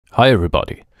Hi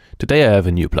everybody! Today I have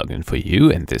a new plugin for you,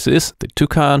 and this is the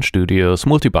TUKAN Studios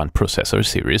Multiband Processor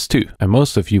Series 2. And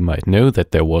most of you might know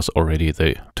that there was already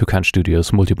the TUKAN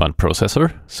Studios Multiband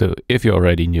Processor, so if you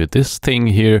already knew this thing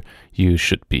here, you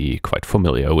should be quite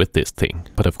familiar with this thing.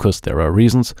 But of course there are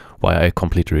reasons why I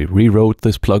completely rewrote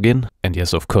this plugin, and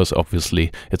yes, of course,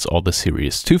 obviously it's all the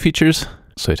Series 2 features.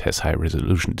 So it has high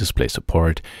resolution display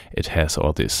support, it has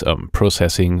all these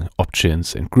processing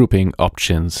options and grouping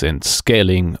options and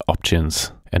scaling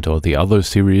options and all the other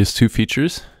Series 2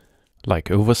 features like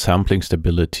oversampling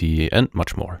stability and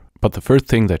much more. But the first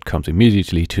thing that comes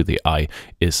immediately to the eye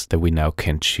is that we now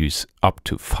can choose up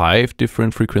to 5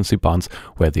 different frequency bands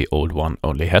where the old one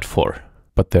only had 4.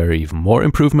 But there are even more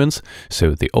improvements.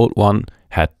 So the old one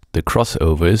had the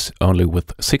crossovers only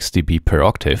with 6 dB per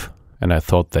octave. And I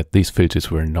thought that these filters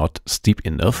were not steep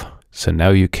enough. So now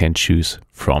you can choose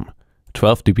from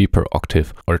 12 dB per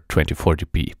octave or 24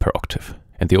 dB per octave.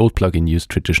 And the old plugin used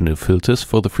traditional filters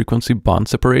for the frequency band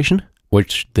separation,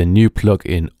 which the new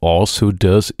plugin also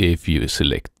does if you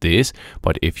select this.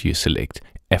 But if you select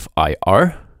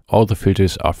FIR, all the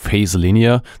filters are phase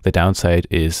linear. The downside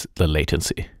is the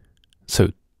latency. So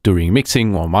during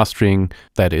mixing or mastering,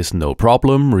 that is no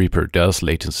problem. ReaPack does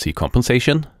latency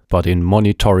compensation. But in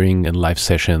monitoring and live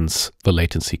sessions, the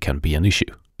latency can be an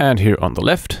issue. And here on the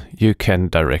left, you can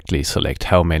directly select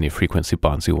how many frequency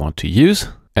bands you want to use.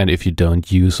 And if you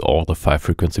don't use all the 5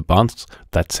 frequency bands,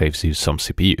 that saves you some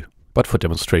CPU. But for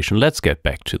demonstration, let's get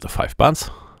back to the 5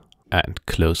 bands and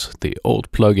close the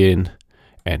old plugin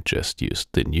and just use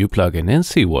the new plugin and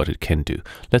see what it can do.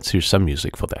 Let's hear some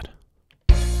music for that.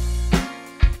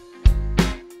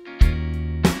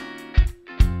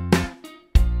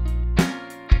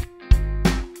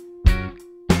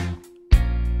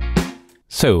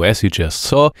 So as you just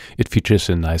saw, it features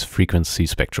a nice frequency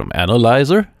spectrum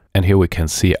analyzer. And here we can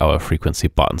see our frequency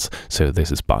bands. So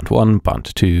this is band 1,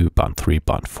 band 2, band 3,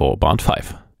 band 4, band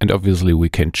 5. And obviously we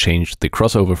can change the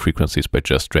crossover frequencies by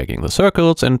just dragging the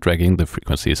circles and dragging the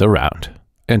frequencies around.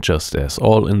 And just as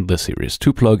all in the Series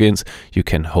 2 plugins, you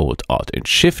can hold Alt and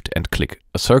Shift and click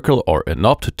a circle or a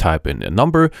knob to type in a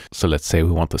number. So let's say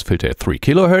we want this filter at 3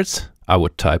 kHz. I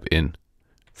would type in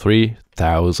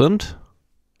 3000.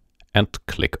 And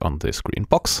click on this green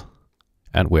box,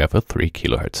 and we have a 3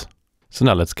 kHz. So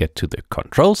now let's get to the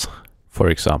controls. For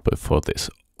example, for this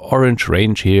orange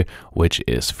range here, which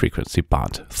is frequency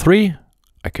band 3,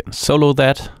 I can solo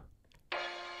that.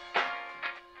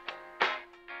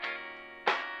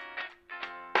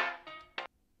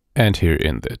 And here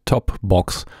in the top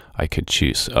box, I can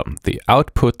choose the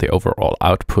output, the overall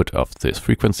output of this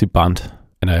frequency band.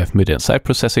 And I have mid and side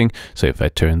processing, so if I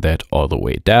turn that all the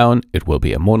way down, it will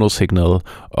be a mono signal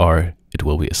or it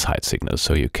will be a side signal.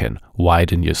 So you can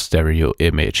widen your stereo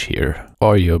image here,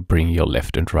 or you bring your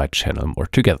left and right channel more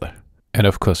together. And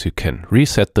of course you can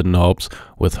reset the knobs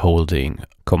with holding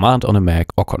Command on a Mac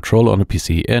or Control on a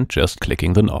PC and just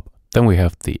clicking the knob. Then we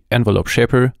have the envelope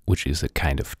shaper, which is a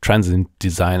kind of transient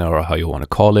designer or how you want to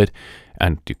call it.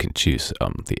 And you can choose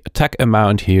the attack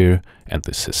amount here and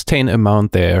the sustain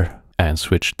amount there, and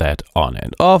switch that on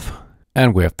and off.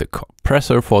 And we have the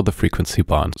compressor for the frequency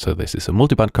band. So this is a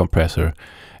multiband compressor,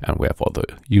 and we have all the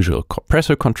usual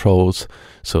compressor controls.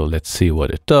 So let's see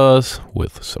what it does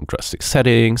with some drastic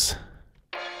settings.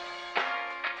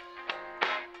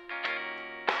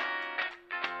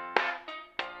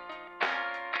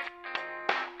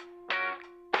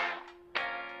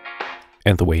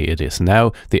 And the way it is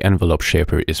now, the envelope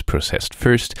shaper is processed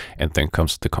first, and then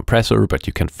comes the compressor, but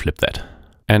you can flip that.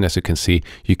 And as you can see,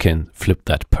 you can flip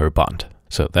that per band.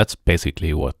 So that's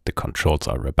basically what the controls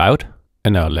are about.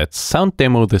 And now let's sound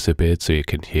demo this a bit so you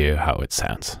can hear how it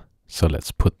sounds. So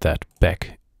let's put that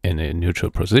back in a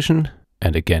neutral position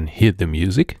and again hear the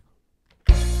music.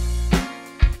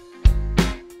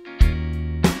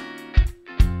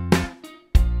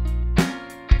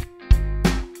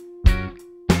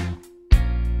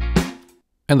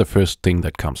 And the first thing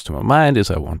that comes to my mind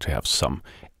is I want to have some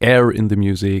air in the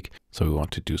music. So we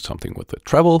want to do something with the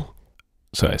treble.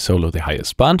 So I solo the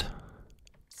highest band.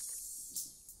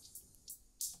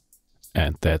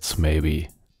 And that's maybe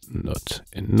not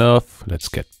enough. Let's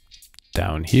get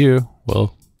down here.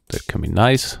 Well, that can be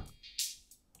nice.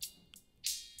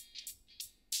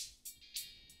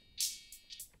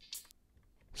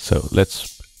 So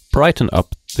let's brighten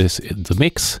up this in the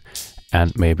mix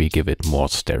and maybe give it more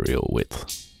stereo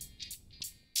width.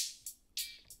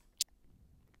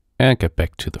 And get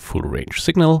back to the full range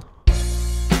signal.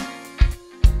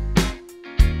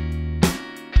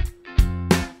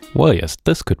 Well, yes,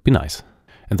 this could be nice.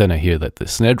 And then I hear that the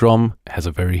snare drum has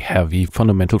a very heavy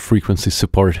fundamental frequency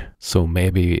support. So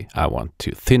maybe I want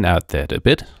to thin out that a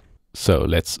bit. So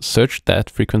let's search that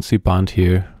frequency band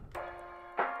here.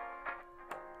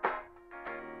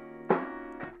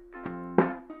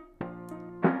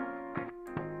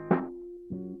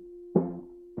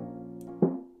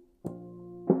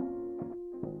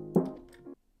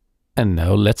 And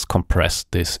now let's compress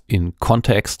this in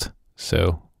context.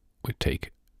 So we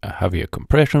take a heavier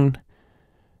compression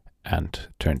and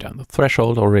turn down the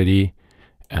threshold already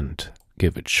and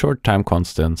give it short time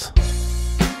constants.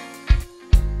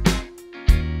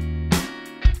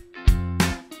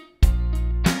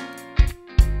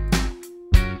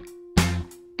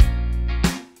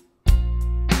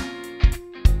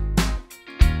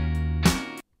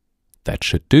 That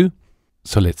should do.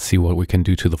 So let's see what we can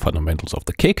do to the fundamentals of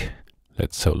the kick.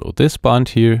 Let's solo this band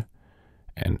here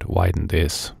and widen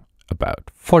this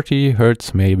about 40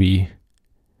 Hertz maybe.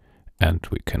 And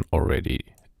we can already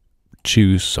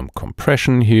choose some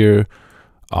compression here,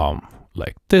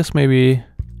 like this maybe.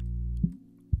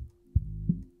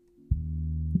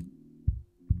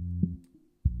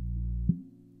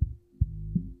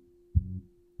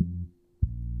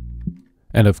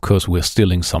 And of course we're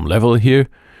still in some level here.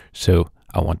 So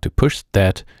I want to push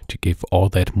that to give all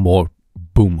that more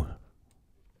boom.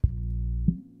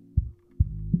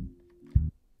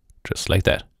 Just like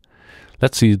that.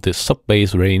 Let's see the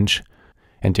sub-bass range.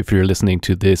 And if you're listening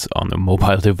to this on a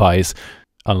mobile device,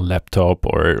 on a laptop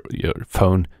or your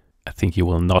phone, I think you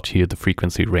will not hear the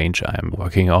frequency range I'm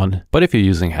working on. But if you're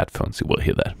using headphones, you will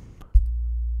hear that.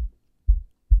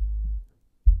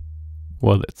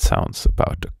 Well, that sounds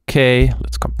about okay.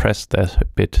 Let's compress that a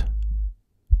bit.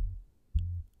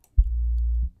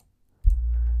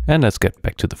 And let's get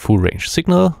back to the full range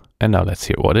signal. And now let's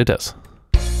hear what it does.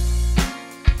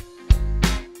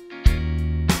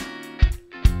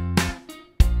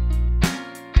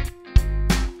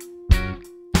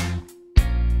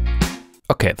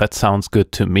 Okay, that sounds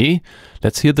good to me.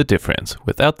 Let's hear the difference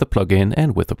without the plugin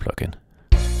and with the plugin.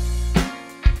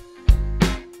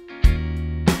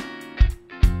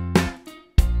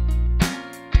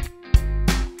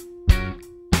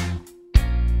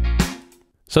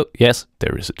 So yes,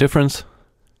 there is a difference.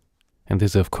 And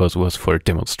this of course was for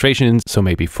demonstration. So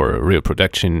maybe for a real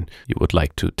production, you would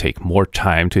like to take more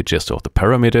time to adjust all the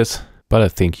parameters. But I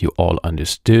think you all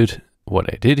understood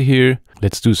what I did here.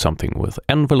 Let's do something with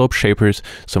envelope shapers.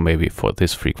 So maybe for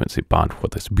this frequency band, for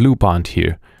this blue band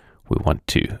here, we want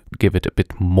to give it a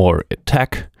bit more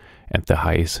attack, and the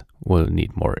highs will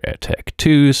need more attack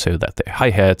too, so that the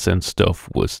hi-hats and stuff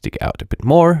will stick out a bit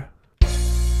more.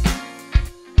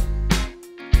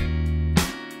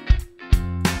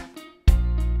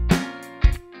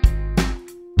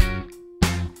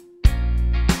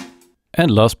 And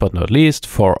last but not least,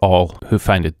 for all who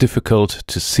find it difficult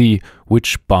to see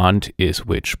which band is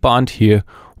which band here,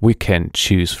 we can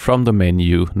choose from the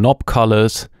menu knob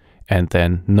colors, and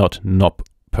then not knob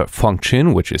per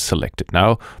function, which is selected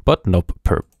now, but knob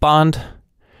per band.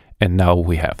 And now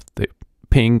we have the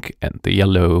pink and the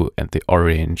yellow and the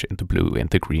orange and the blue and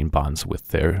the green bands with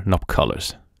their knob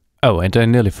colors. Oh, and I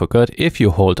nearly forgot, if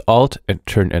you hold Alt and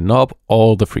turn a knob,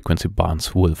 all the frequency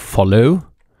bands will follow.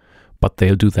 But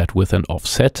they'll do that with an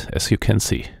offset, as you can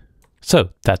see. So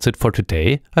that's it for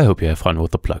today. I hope you have fun with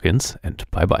the plugins, and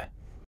bye bye.